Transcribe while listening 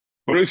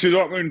Borussia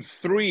Dortmund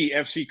 3,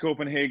 FC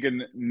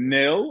Copenhagen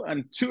 0,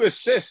 and 2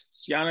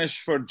 assists, Janusz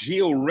for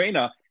Gio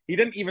Reyna. He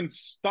didn't even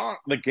start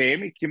the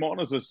game. He came on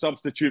as a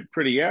substitute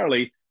pretty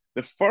early.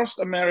 The first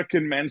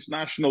American men's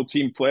national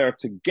team player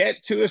to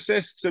get 2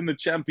 assists in the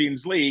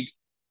Champions League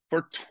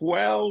for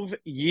 12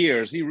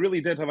 years. He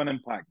really did have an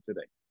impact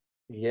today.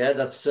 Yeah,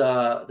 that's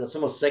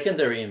almost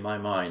secondary in my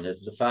mind.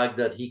 It's the fact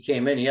that he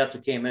came in. He had to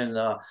came in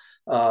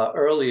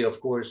early,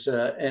 of course,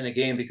 in the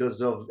game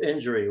because of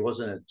injury,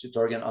 wasn't it, to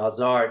Torgan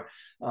Hazard?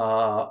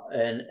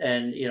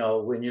 And you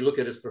know, when you look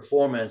at his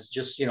performance,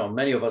 just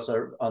many of us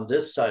are on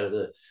this side of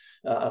the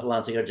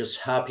Atlantic are just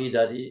happy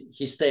that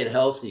he stayed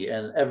healthy,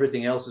 and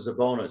everything else is a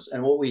bonus.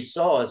 And what we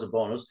saw as a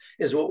bonus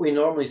is what we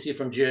normally see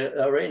from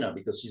Gio Reyna,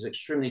 because he's an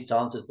extremely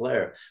talented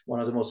player, one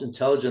of the most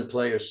intelligent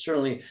players,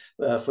 certainly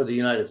for the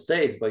United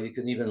States. But you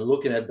can even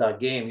looking at that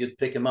game, you'd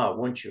pick him out,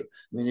 wouldn't you?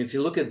 I mean, if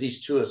you look at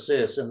these 2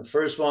 assists, and the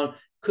first one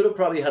could have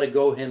probably had to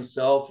go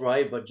himself,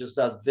 right? But just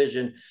that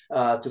vision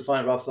to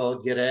find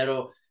Rafael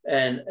Guerreiro.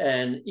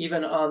 And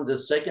even on the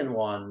second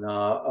one,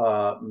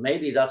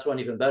 maybe that's one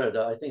even better.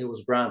 I think it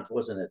was Brandt,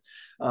 wasn't it?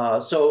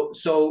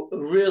 So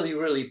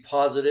really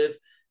positive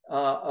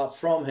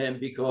from him,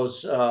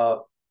 because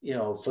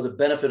for the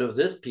benefit of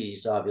this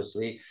piece,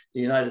 obviously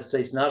the United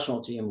States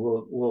national team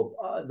will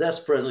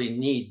desperately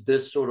need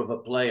this sort of a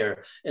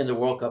player in the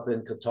World Cup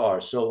in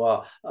Qatar.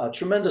 So a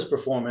tremendous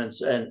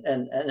performance, and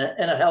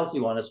a healthy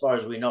one as far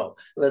as we know.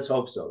 Let's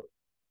hope so.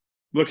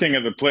 Looking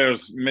at the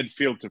players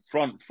midfield to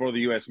front for the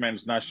US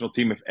men's national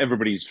team, if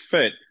everybody's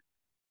fit,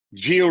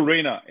 Gio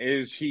Reyna,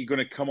 is he going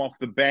to come off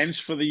the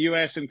bench for the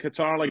US in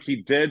Qatar like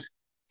he did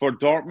for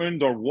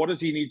Dortmund, or what does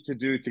he need to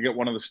do to get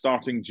one of the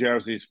starting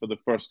jerseys for the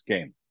first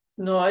game?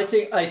 No, I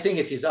think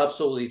if he's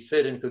absolutely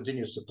fit and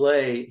continues to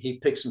play, he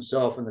picks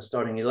himself in the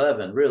starting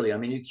 11. Really, I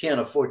mean, you can't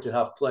afford to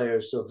have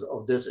players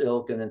of this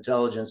ilk and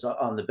intelligence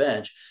on the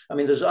bench. I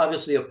mean, there's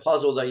obviously a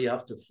puzzle that you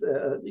have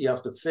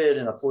to fit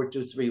in a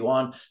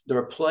 4-2-3-1. There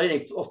are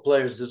plenty of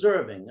players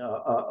deserving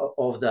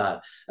of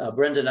that.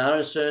 Brendan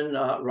Anderson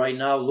right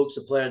now looks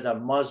a player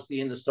that must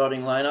be in the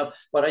starting lineup,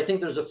 but I think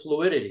there's a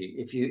fluidity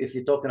if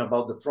you're talking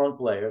about the front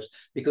players,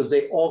 because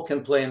they all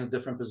can play in a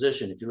different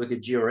position. If you look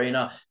at Gio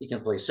Reyna, he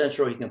can play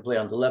central, he can play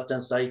on the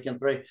left-hand side, he can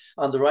play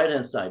on the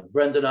right-hand side.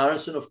 Brendan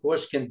Aronson, of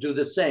course, can do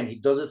the same. He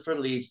does it for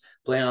Leeds,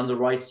 playing on the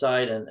right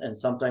side and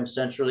sometimes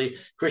centrally.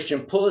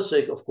 Christian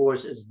Pulisic, of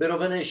course, is a bit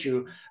of an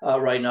issue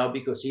right now,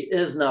 because he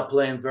is not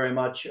playing very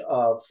much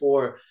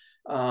for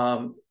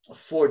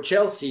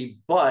Chelsea,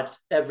 but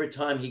every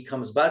time he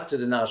comes back to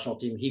the national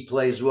team, he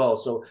plays well.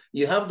 So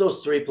you have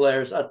those three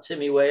players.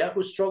 Timi Weah,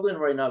 who's struggling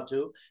right now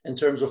too in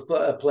terms of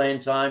playing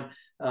time.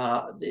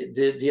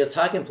 The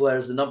attacking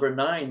players, the number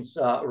nines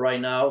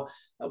right now,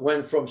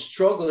 went from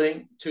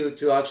struggling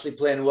to actually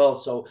playing well.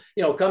 So,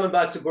 coming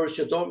back to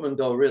Borussia Dortmund,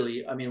 though,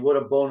 really, I mean, what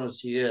a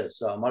bonus he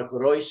is. Marco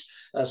Reus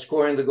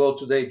scoring the goal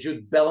today.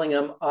 Jude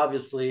Bellingham,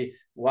 obviously,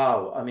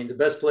 wow. I mean, the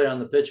best player on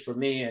the pitch for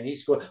me, and he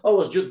scored. Oh, it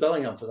was Jude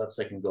Bellingham for that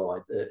second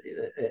goal,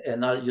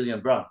 and not Julian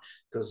Brandt,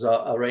 because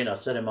Reyna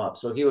set him up.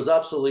 So he was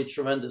absolutely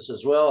tremendous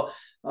as well.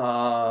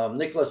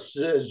 Niklas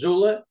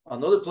Zule,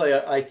 another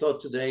player I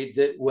thought today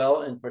did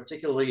well, and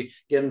particularly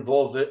get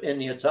involved in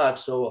the attack.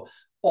 So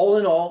all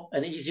in all,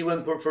 an easy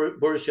win for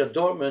Borussia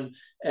Dortmund,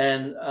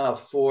 and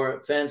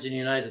for fans in the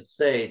United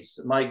States,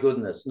 my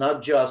goodness,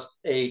 not just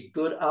a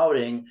good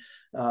outing,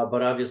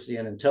 but obviously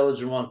an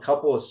intelligent one,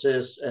 couple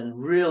assists, and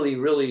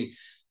really,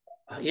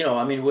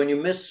 I mean, when you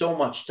miss so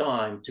much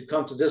time to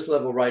come to this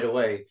level right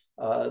away,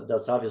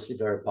 that's obviously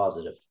very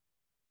positive.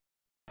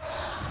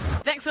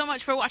 Thanks so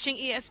much for watching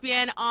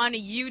ESPN on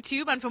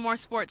YouTube. And for more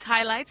sports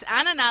highlights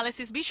and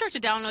analysis, be sure to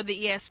download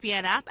the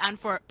ESPN app. And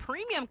for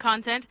premium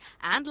content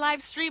and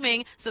live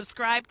streaming,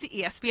 subscribe to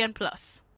ESPN Plus.